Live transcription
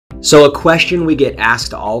So a question we get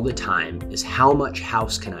asked all the time is, how much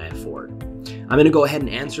house can I afford? I'm going to go ahead and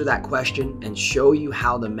answer that question and show you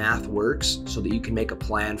how the math works so that you can make a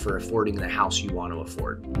plan for affording the house you want to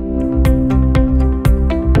afford.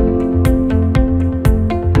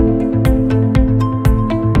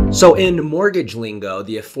 So in mortgage lingo,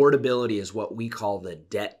 the affordability is what we call the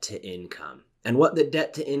debt to income. And what the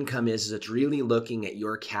debt to income is it's really looking at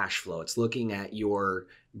your cash flow. It's looking at your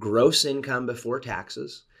gross income before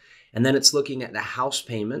taxes. And then it's looking at the house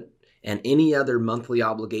payment and any other monthly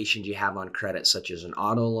obligations you have on credit, such as an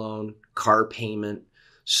auto loan, car payment,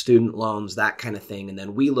 student loans, that kind of thing. And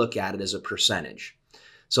then we look at it as a percentage.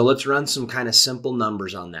 So let's run some kind of simple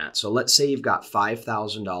numbers on that. So let's say you've got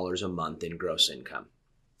 $5,000 a month in gross income.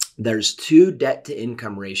 There's two debt to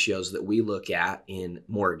income ratios that we look at in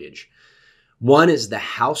mortgage. One is the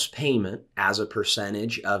house payment as a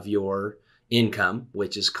percentage of your income,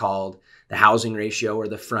 which is called the housing ratio or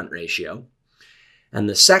the front ratio. And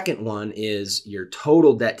the second one is your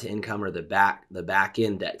total debt to income, or the back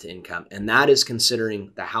end debt to income. And that is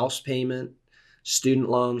considering the house payment, student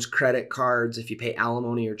loans, credit cards, if you pay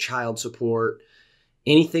alimony or child support,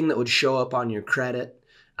 anything that would show up on your credit,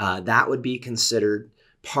 that would be considered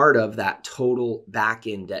part of that total back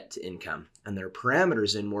end debt to income. And there are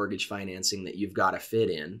parameters in mortgage financing that you've got to fit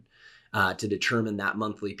in to determine that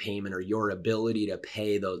monthly payment, or your ability to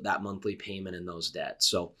pay that monthly payment and those debts.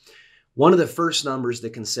 So one of the first numbers to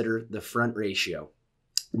consider, the front ratio,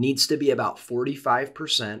 needs to be about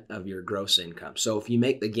 45% of your gross income. So if you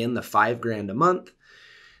make, again, the $5,000 a month,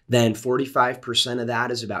 then 45% of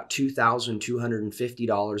that is about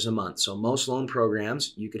 $2,250 a month. So most loan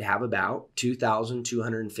programs, you could have about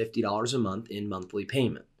 $2,250 a month in monthly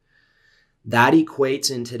payment. That equates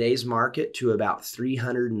in today's market to about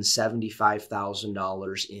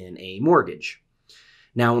 $375,000 in a mortgage.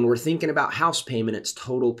 Now, when we're thinking about house payment, it's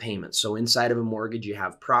total payment. So inside of a mortgage, you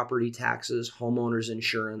have property taxes, homeowners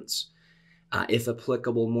insurance, if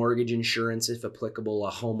applicable, mortgage insurance, if applicable,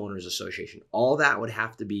 a homeowners association. All that would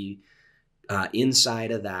have to be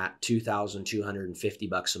inside of that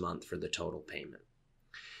 $2,250 a month for the total payment.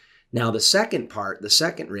 Now, the second part, the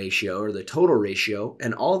second ratio, or the total ratio,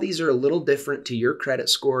 and all these are a little different to your credit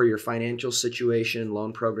score, your financial situation,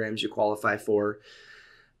 loan programs you qualify for,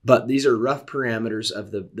 but these are rough parameters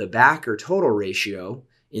of the back or total ratio.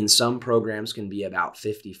 In some programs can be about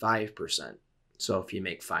 55%. So if you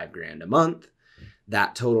make $5,000 a month,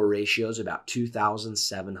 that total ratio is about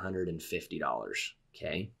 $2,750,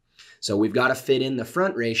 okay? So we've got to fit in the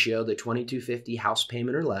front ratio, the $2,250 house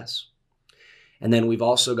payment or less. And then we've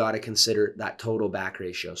also got to consider that total back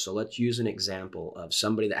ratio. So let's use an example of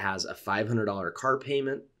somebody that has a $500 car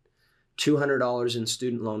payment, $200 in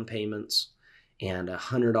student loan payments, and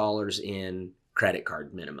 $100 in credit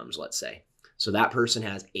card minimums, let's say. So that person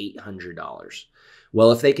has $800.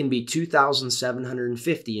 Well, if they can be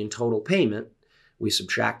 $2,750 in total payment, we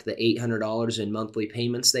subtract the $800 in monthly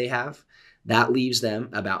payments they have. That leaves them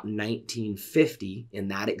about $1,950 in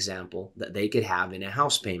that example that they could have in a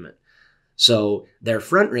house payment. So their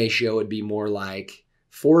front ratio would be more like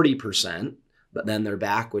 40%, but then their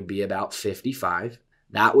back would be about 55%.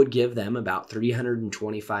 That would give them about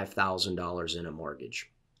 $325,000 in a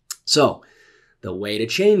mortgage. So the way to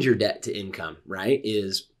change your debt to income, right,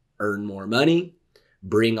 is earn more money,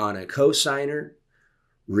 bring on a cosigner,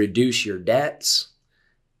 reduce your debts,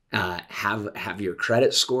 have your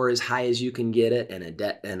credit score as high as you can get it, and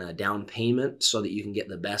a down payment so that you can get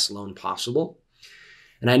the best loan possible.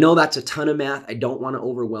 And I know that's a ton of math. I don't want to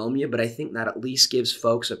overwhelm you, but I think that at least gives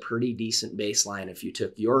folks a pretty decent baseline. If you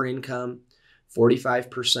took your income,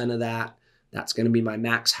 45% of that, that's going to be my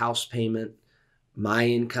max house payment. My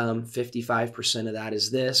income, 55% of that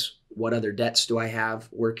is this. What other debts do I have?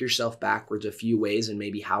 Work yourself backwards a few ways, and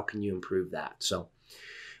maybe how can you improve that? So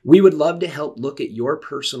we would love to help look at your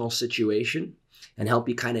personal situation and help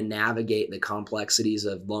you kind of navigate the complexities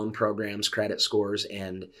of loan programs, credit scores,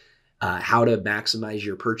 and how to maximize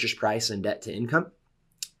your purchase price and debt to income.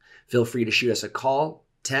 Feel free to shoot us a call,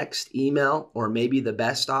 text, email, or maybe the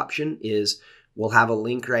best option is we'll have a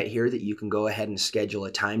link right here that you can go ahead and schedule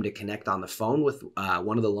a time to connect on the phone with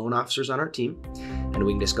one of the loan officers on our team, and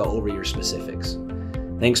we can just go over your specifics.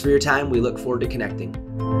 Thanks for your time. We look forward to connecting.